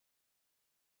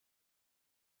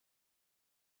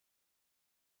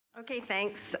Okay,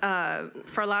 thanks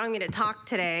for allowing me to talk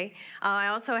today. I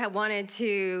also have wanted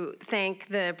to thank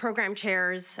the program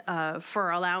chairs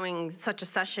for allowing such a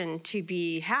session to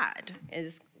be had.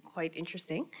 It's quite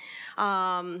interesting.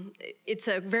 It's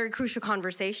a very crucial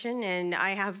conversation, and I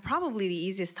have probably the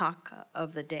easiest talk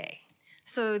of the day.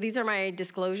 So these are my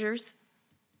disclosures.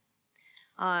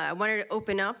 I wanted to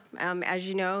open up. As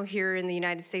you know, here in the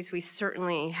United States, we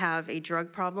certainly have a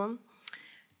drug problem.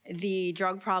 The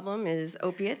drug problem is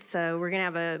opiates. So we're going to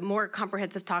have a more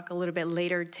comprehensive talk a little bit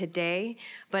later today.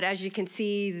 But as you can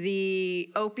see,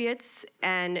 the opiates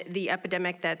and the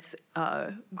epidemic that's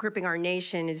gripping our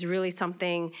nation is really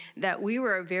something that we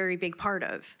were a very big part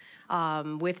of.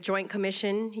 With Joint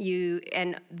Commission,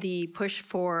 and the push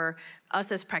for us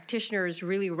as practitioners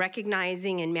really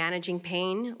recognizing and managing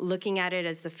pain, looking at it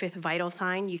as the fifth vital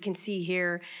sign. You can see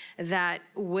here that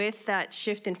with that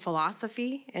shift in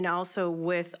philosophy and also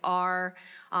with our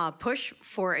push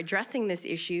for addressing this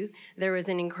issue, there was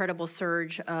an incredible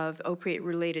surge of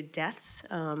opiate-related deaths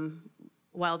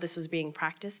while this was being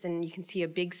practiced. And you can see a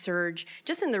big surge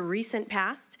just in the recent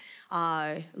past,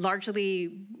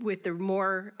 largely with the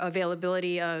more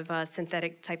availability of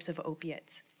synthetic types of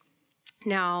opiates.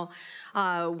 Now,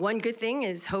 one good thing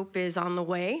is hope is on the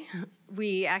way.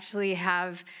 We actually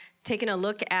have taken a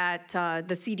look at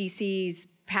the CDC's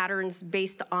patterns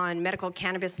based on medical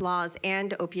cannabis laws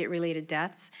and opiate-related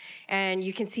deaths. And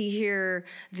you can see here,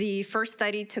 the first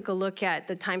study took a look at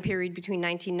the time period between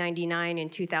 1999 and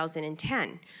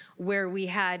 2010, where we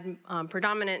had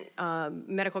predominant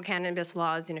medical cannabis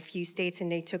laws in a few states, and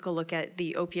they took a look at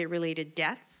the opiate-related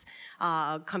deaths,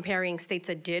 comparing states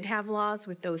that did have laws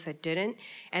with those that didn't.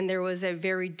 And there was a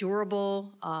very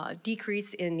durable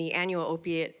decrease in the annual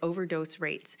opiate overdose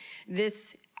rates.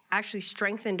 This actually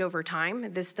strengthened over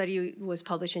time. This study was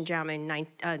published in JAMA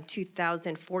in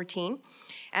 2014.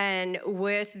 And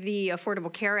with the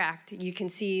Affordable Care Act, you can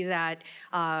see that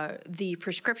the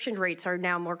prescription rates are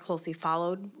now more closely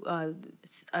followed.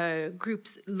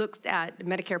 Groups looked at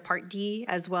Medicare Part D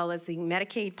as well as the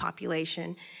Medicaid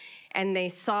population, and they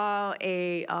saw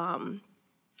a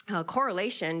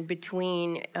correlation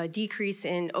between a decrease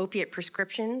in opiate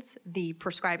prescriptions, the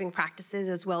prescribing practices,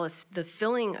 as well as the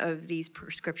filling of these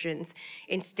prescriptions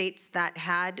in states that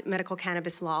had medical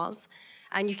cannabis laws.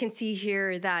 And you can see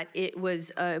here that it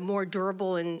was a more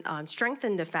durable and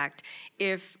strengthened effect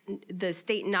if the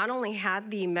state not only had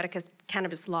the medical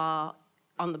cannabis law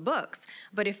on the books,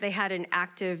 but if they had an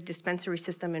active dispensary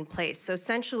system in place. So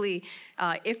essentially,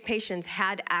 if patients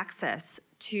had access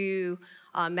to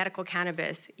medical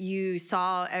cannabis, you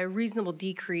saw a reasonable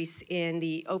decrease in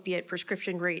the opiate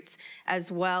prescription rates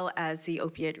as well as the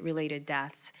opiate-related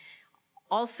deaths.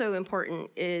 Also important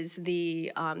is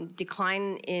the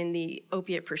decline in the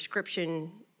opiate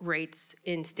prescription rates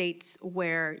in states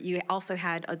where you also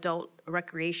had adult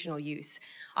recreational use.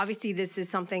 Obviously, this is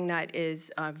something that is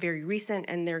very recent,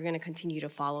 and they're going to continue to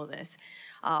follow this.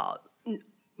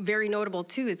 Very notable,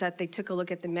 too, is that they took a look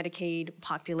at the Medicaid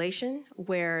population,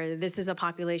 where this is a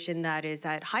population that is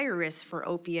at higher risk for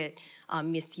opiate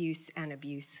misuse and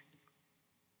abuse.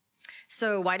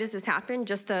 So why does this happen?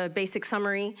 Just a basic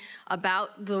summary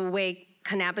about the way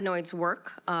cannabinoids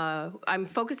work. I'm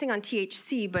focusing on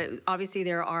THC, but obviously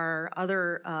there are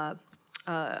other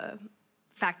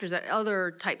factors,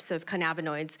 other types of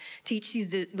cannabinoids. THC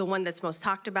is the one that's most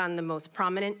talked about and the most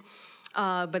prominent.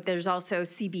 But there's also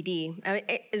CBD.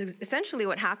 Essentially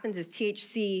what happens is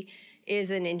THC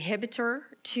is an inhibitor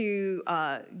to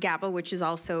GABA, which is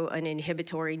also an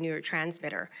inhibitory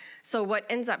neurotransmitter. So what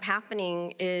ends up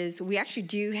happening is we actually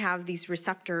do have these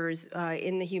receptors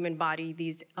in the human body,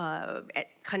 these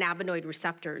cannabinoid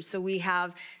receptors. So we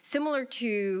have, similar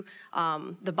to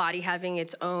the body having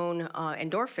its own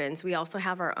endorphins, we also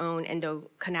have our own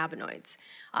endocannabinoids.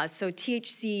 So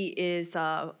THC is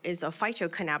a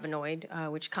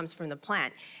phytocannabinoid, which comes from the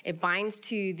plant. It binds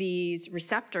to these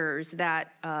receptors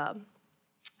that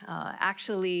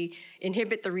actually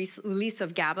inhibit the release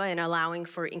of GABA and allowing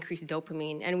for increased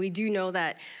dopamine. And we do know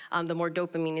that the more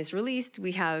dopamine is released,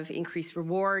 we have increased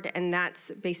reward, and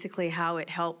that's basically how it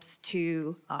helps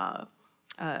to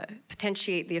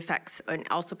potentiate the effects and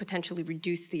also potentially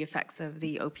reduce the effects of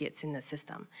the opiates in the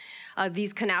system.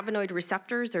 These cannabinoid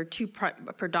receptors are two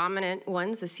predominant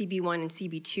ones, the CB1 and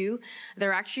CB2.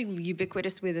 They're actually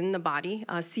ubiquitous within the body.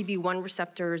 CB1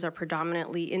 receptors are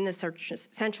predominantly in the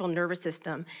central nervous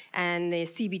system, and the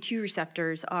CB2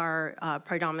 receptors are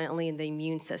predominantly in the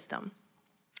immune system.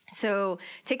 So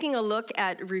taking a look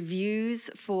at reviews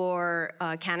for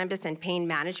cannabis and pain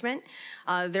management,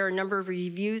 there are a number of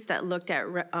reviews that looked at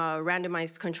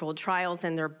randomized controlled trials,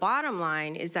 and their bottom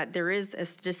line is that there is a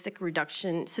statistical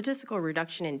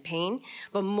reduction in pain,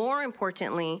 but more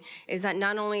importantly is that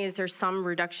not only is there some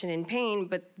reduction in pain,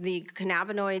 but the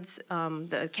cannabinoids,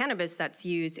 the cannabis that's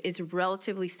used is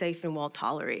relatively safe and well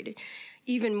tolerated.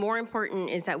 Even more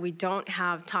important is that we don't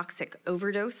have toxic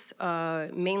overdose,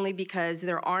 mainly because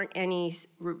there aren't any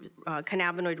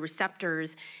cannabinoid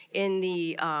receptors in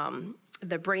the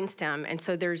brainstem, and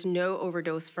so there's no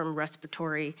overdose from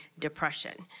respiratory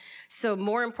depression. So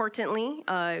more importantly,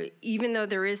 even though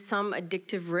there is some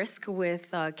addictive risk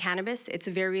with cannabis, it's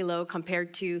very low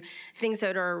compared to things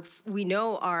that we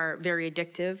know are very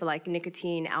addictive, like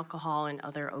nicotine, alcohol, and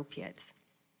other opiates.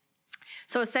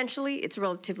 So essentially, it's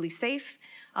relatively safe.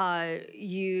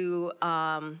 You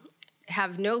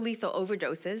have no lethal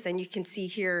overdoses, and you can see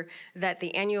here that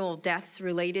the annual deaths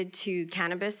related to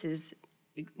cannabis is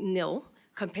nil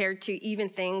compared to even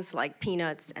things like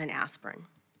peanuts and aspirin.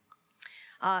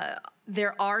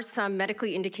 There are some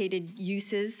medically indicated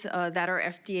uses that are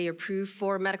FDA approved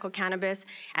for medical cannabis,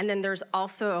 and then there's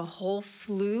also a whole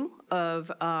slew of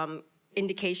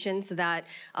indications that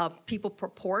people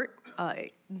purport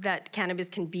that cannabis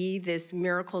can be this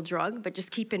miracle drug, but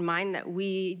just keep in mind that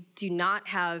we do not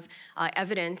have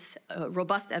evidence,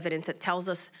 robust evidence that tells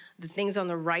us the things on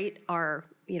the right are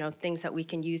things that we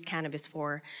can use cannabis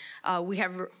for. We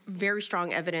have very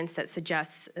strong evidence that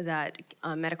suggests that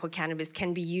medical cannabis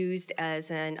can be used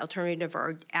as an alternative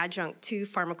or adjunct to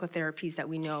pharmacotherapies that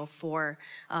we know for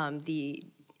the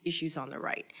issues on the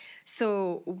right.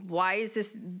 So why is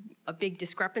this a big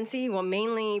discrepancy? Well,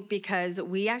 mainly because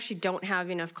we actually don't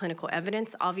have enough clinical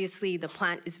evidence. Obviously, the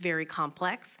plant is very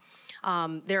complex.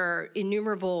 There are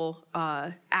innumerable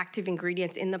active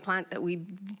ingredients in the plant that we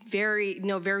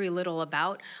know very little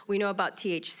about. We know about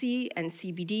THC and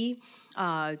CBD.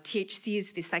 THC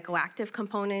is the psychoactive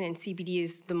component, and CBD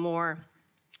is the more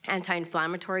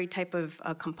anti-inflammatory type of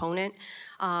component.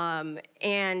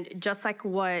 And just like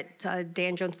what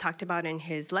Dan Jones talked about in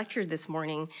his lecture this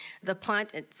morning, the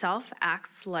plant itself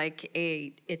acts like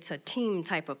it's a team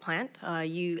type of plant.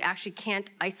 You actually can't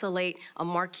isolate a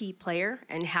marquee player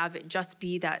and have it just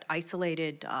be that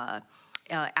isolated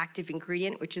active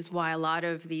ingredient, which is why a lot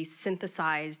of these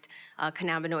synthesized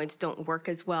cannabinoids don't work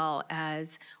as well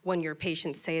as when your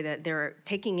patients say that they're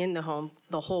taking in the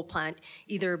whole plant,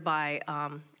 either by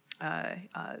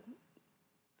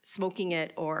smoking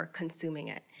it or consuming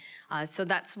it. So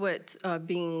that's what's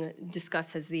being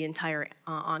discussed as the entire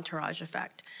entourage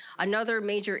effect. Another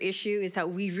major issue is that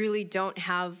we really don't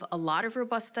have a lot of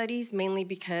robust studies, mainly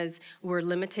because we're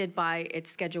limited by its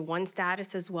Schedule I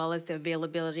status as well as the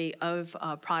availability of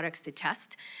products to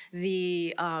test.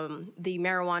 The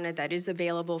marijuana that is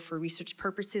available for research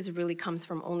purposes really comes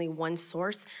from only one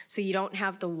source, so you don't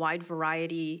have the wide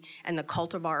variety and the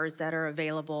cultivars that are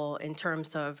available in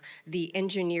terms of the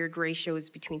engineered ratios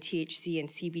between THC and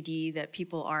CBD that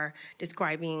people are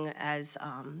describing as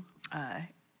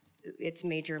its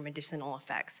major medicinal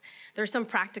effects. There are some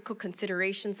practical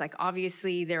considerations, like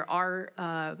obviously there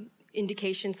are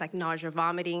indications like nausea,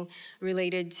 vomiting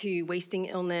related to wasting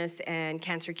illness and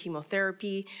cancer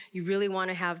chemotherapy. You really want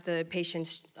to have the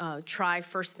patients try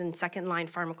first and second line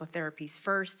pharmacotherapies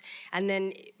first, and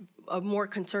then a more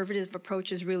conservative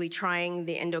approach is really trying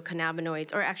the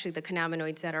endocannabinoids, or actually the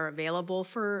cannabinoids that are available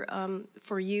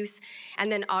for use. And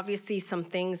then obviously some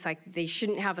things like they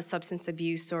shouldn't have a substance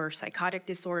abuse or psychotic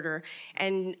disorder,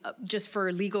 and just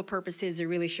for legal purposes, it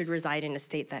really should reside in a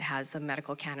state that has a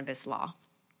medical cannabis law.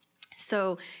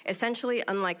 So essentially,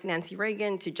 unlike Nancy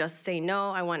Reagan to just say no,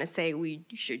 I want to say we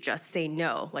should just say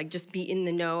no, like just be in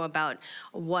the know about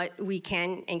what we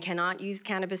can and cannot use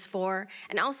cannabis for.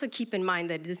 And also keep in mind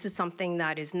that this is something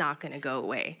that is not going to go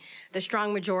away. The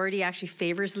strong majority actually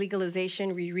favors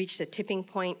legalization. We reached a tipping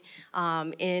point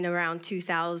in around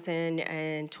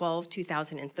 2012,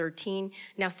 2013.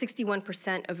 Now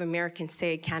 61% of Americans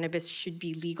say cannabis should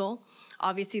be legal.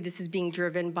 Obviously, this is being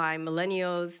driven by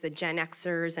millennials, the Gen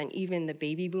Xers, and even the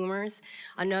baby boomers.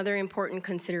 Another important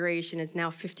consideration is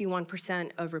now 51%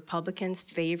 of Republicans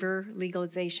favor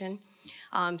legalization.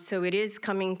 So it is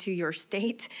coming to your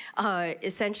state.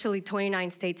 Essentially,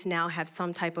 29 states now have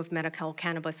some type of medical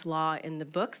cannabis law in the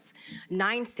books.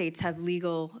 9 states have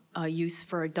legal use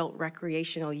for adult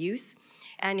recreational use.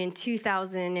 And in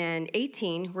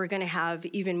 2018, we're going to have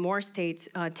even more states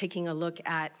taking a look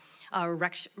at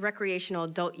recreational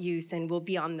adult use, and will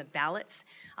be on the ballots.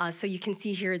 So you can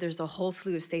see here there's a whole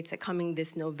slew of states that coming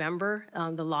this November.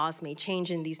 The laws may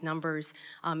change and these numbers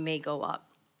may go up.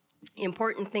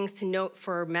 Important things to note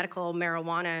for medical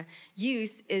marijuana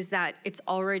use is that it's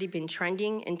already been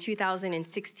trending. In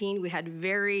 2016, we had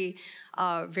very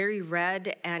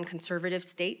red and conservative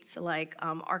states like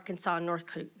Arkansas, North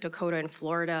Dakota, and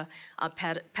Florida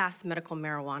passed medical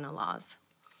marijuana laws.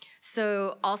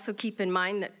 So also keep in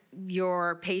mind that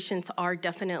your patients are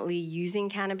definitely using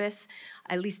cannabis.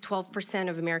 At least 12%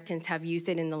 of Americans have used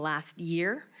it in the last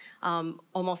year.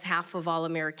 Almost half of all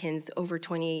Americans over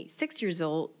 26 years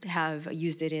old have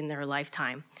used it in their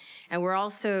lifetime. And we're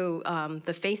also,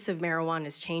 the face of marijuana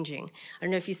is changing. I don't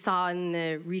know if you saw in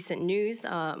the recent news,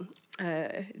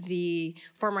 the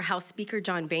former House Speaker,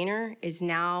 John Boehner, is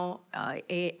now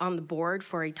on the board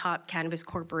for a top cannabis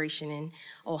corporation in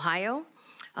Ohio.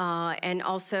 And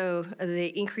also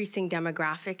the increasing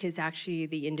demographic is actually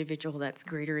the individual that's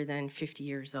greater than 50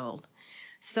 years old.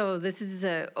 So this is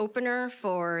an opener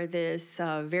for this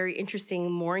very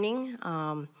interesting morning.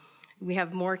 We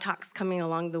have more talks coming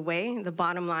along the way. The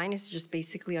bottom line is just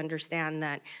basically understand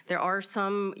that there are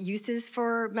some uses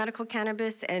for medical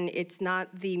cannabis, and it's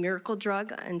not the miracle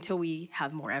drug until we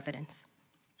have more evidence.